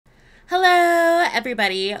Hello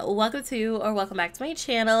everybody, welcome back to my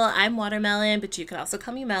channel. I'm Watermelon, but you can also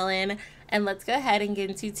call me Melon, and let's go ahead and get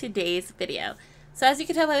into today's video. So as you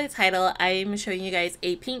can tell by the title, I'm showing you guys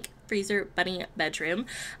a pink freezer bunny bedroom,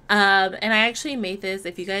 and I actually made this,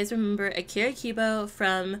 if you guys remember, Akira Kibo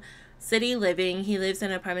from City Living. He lives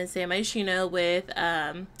in an apartment in San Myshuno with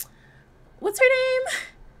what's her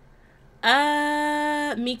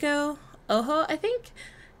name, Miko Oho, I think,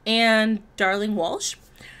 and Darling Walsh.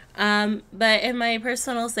 But in my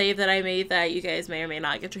personal save that I made that you guys may or may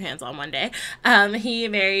not get your hands on one day, he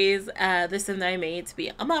marries, the sim that I made to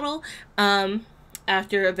be a model,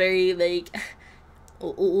 after a very, like,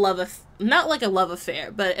 not like a love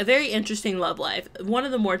affair, but a very interesting love life. One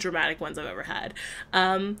of the more dramatic ones I've ever had.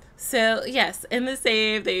 So yes, in the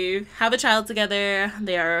save, they have a child together.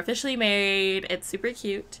 They are officially married. It's super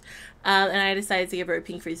cute. And I decided to give her a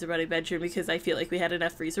pink freezer bunny bedroom because I feel like we had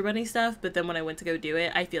enough freezer bunny stuff, but then when I went to go do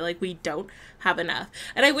it, I feel like we don't have enough.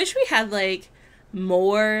 And I wish we had, like,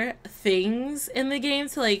 more things in the game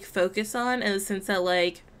to, like, focus on, in the sense that,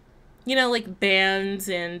 like, you know, like bands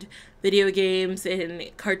and video games and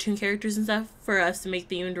cartoon characters and stuff for us to make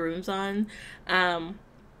themed rooms on.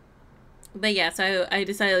 But yeah, so I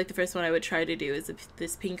decided, like, the first one I would try to do is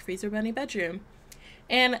this pink freezer bunny bedroom.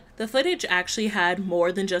 And the footage actually had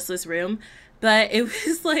more than just this room, but it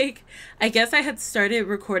was like, I guess I had started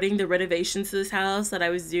recording the renovations to this house that I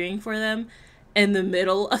was doing for them in the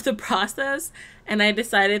middle of the process, and I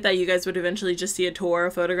decided that you guys would eventually just see a tour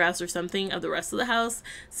or photographs or something of the rest of the house,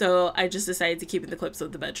 so I just decided to keep in the clips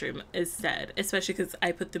of the bedroom instead, especially because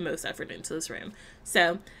I put the most effort into this room.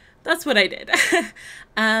 So that's what I did.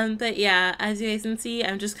 But yeah, as you guys can see,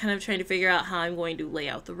 I'm just kind of trying to figure out how I'm going to lay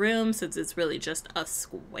out the room, since it's really just a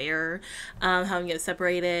square, how I'm going to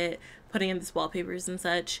separate it, putting in these wallpapers and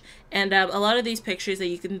such. And a lot of these pictures that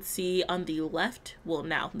you can see on the left, well,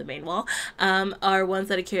 now the main wall, are ones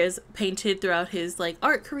that Akira's painted throughout his, like,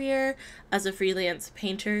 art career as a freelance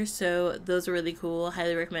painter. So those are really cool.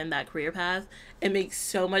 Highly recommend that career path. It makes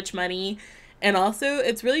so much money. And also,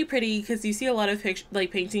 it's really pretty because you see a lot of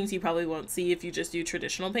paintings you probably won't see if you just do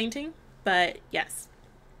traditional painting. But yes.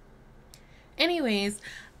 Anyways,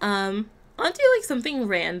 onto, like, something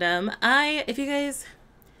random. If you guys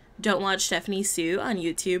don't watch Stephanie Sue on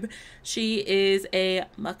YouTube, she is a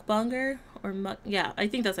mukbanger, or yeah, I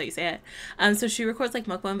think that's how you say it. So she records, like,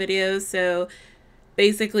 mukbang videos. So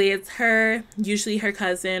basically, it's her, usually her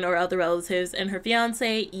cousin or other relatives, and her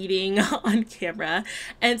fiance eating on camera.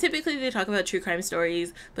 And typically they talk about true crime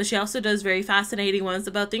stories, but she also does very fascinating ones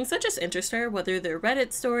about things that just interest her, whether they're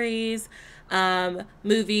Reddit stories,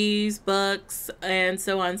 movies, books, and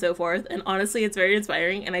so on and so forth. And honestly, it's very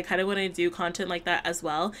inspiring, and I kind of want to do content like that as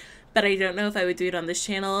well. But I don't know if I would do it on this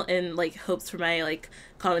channel in, like, hopes for my, like,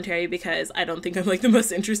 commentary, because I don't think I'm, like, the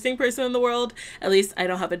most interesting person in the world. At least I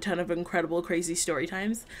don't have a ton of incredible, crazy story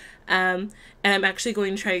times. And I'm actually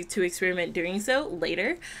going to try to experiment doing so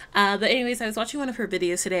later. But anyways, I was watching one of her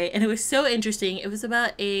videos today, and it was so interesting. It was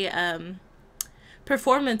about a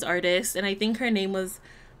performance artist, and I think her name was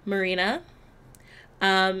Marina.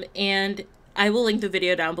 And I will link the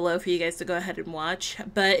video down below for you guys to go ahead and watch,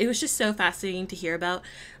 but it was just so fascinating to hear about.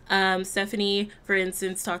 Stephanie, for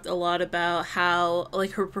instance, talked a lot about how,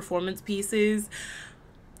 like, her performance pieces,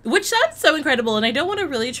 which sounds so incredible, and I don't want to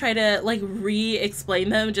really try to, like, re-explain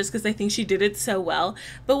them just because I think she did it so well,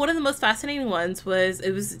 but one of the most fascinating ones was,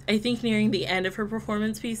 it was, I think, nearing the end of her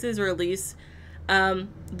performance pieces, or at least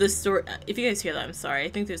the story. If you guys hear that, I'm sorry. I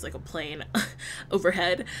think there's, like, a plane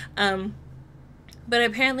overhead. But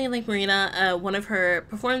apparently, like, Marina, one of her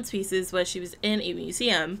performance pieces was she was in a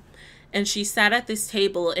museum, and she sat at this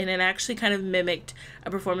table, and it actually kind of mimicked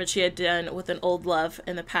a performance she had done with an old love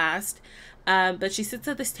in the past. But she sits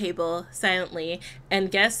at this table silently,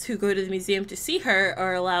 and guests who go to the museum to see her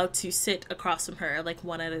are allowed to sit across from her, like,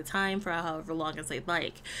 one at a time for however long as they'd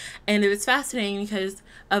like. And it was fascinating because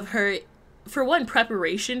of her, for one,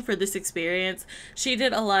 preparation for this experience. She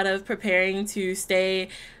did a lot of preparing to stay,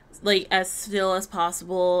 like, as still as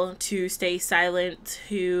possible, to stay silent,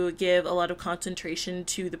 to give a lot of concentration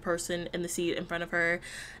to the person in the seat in front of her.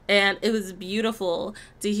 And it was beautiful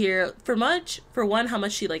to hear, for one, how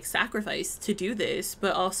much she, like, sacrificed to do this,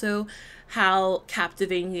 but also how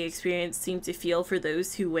captivating the experience seemed to feel for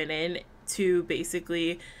those who went in to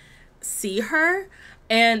basically see her.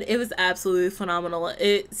 And it was absolutely phenomenal.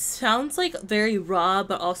 It sounds, like, very raw,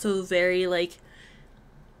 but also very, like,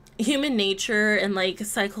 human nature and, like,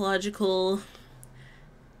 psychological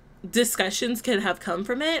discussions could have come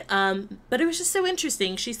from it. But it was just so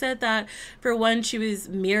interesting. She said that for one, she was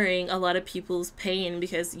mirroring a lot of people's pain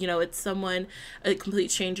because, you know, it's someone, a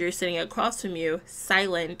complete stranger sitting across from you,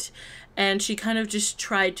 silent, and she kind of just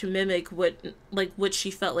tried to mimic what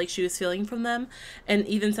she felt like she was feeling from them, and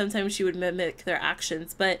even sometimes she would mimic their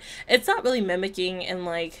actions, but it's not really mimicking in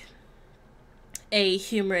like a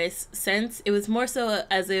humorous sense. It was more so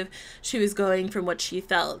as if she was going from what she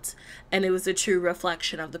felt, and it was a true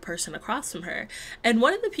reflection of the person across from her. And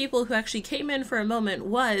one of the people who actually came in for a moment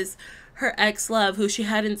was her ex-love, who she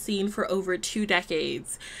hadn't seen for over 2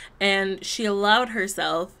 decades, and she allowed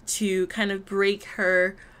herself to kind of break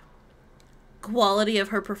her quality of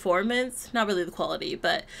her performance, not really the quality,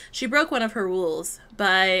 but she broke one of her rules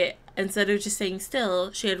by, instead of just staying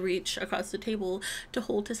still, she had reached across the table to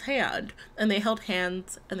hold his hand, and they held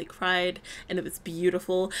hands and they cried, and it was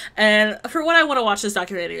beautiful. And for what, I want to watch this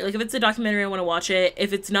documentary. Like, if it's a documentary, I want to watch it.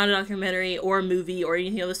 If it's not a documentary or a movie or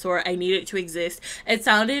anything of the sort, I need it to exist. It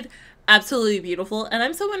sounded absolutely beautiful, and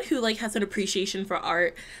I'm someone who like has an appreciation for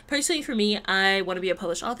art. Personally, for me, I want to be a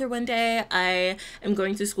published author one day. I am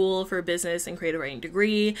going to school for a business and creative writing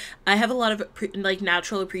degree. I have a lot of like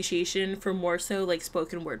natural appreciation for more so like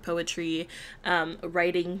spoken word poetry,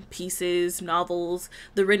 writing pieces, novels,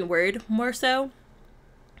 the written word more so,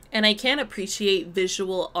 and I can appreciate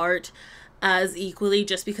visual art as equally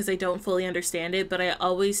just because I don't fully understand it, but I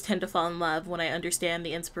always tend to fall in love when I understand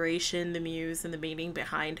the inspiration, the muse, and the meaning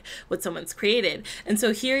behind what someone's created. And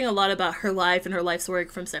so hearing a lot about her life and her life's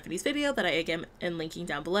work from Stephanie's video that I again am linking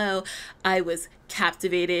down below, I was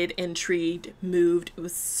captivated, intrigued, moved. It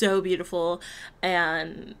was so beautiful,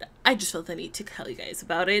 and I just felt the need to tell you guys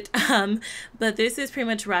about it. But this is pretty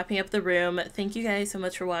much wrapping up the room. Thank you guys so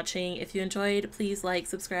much for watching. If you enjoyed, please like,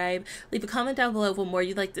 subscribe, leave a comment down below what more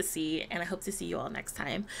you'd like to see, and I hope to see you all next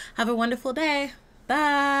time. Have a wonderful day.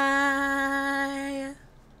 Bye.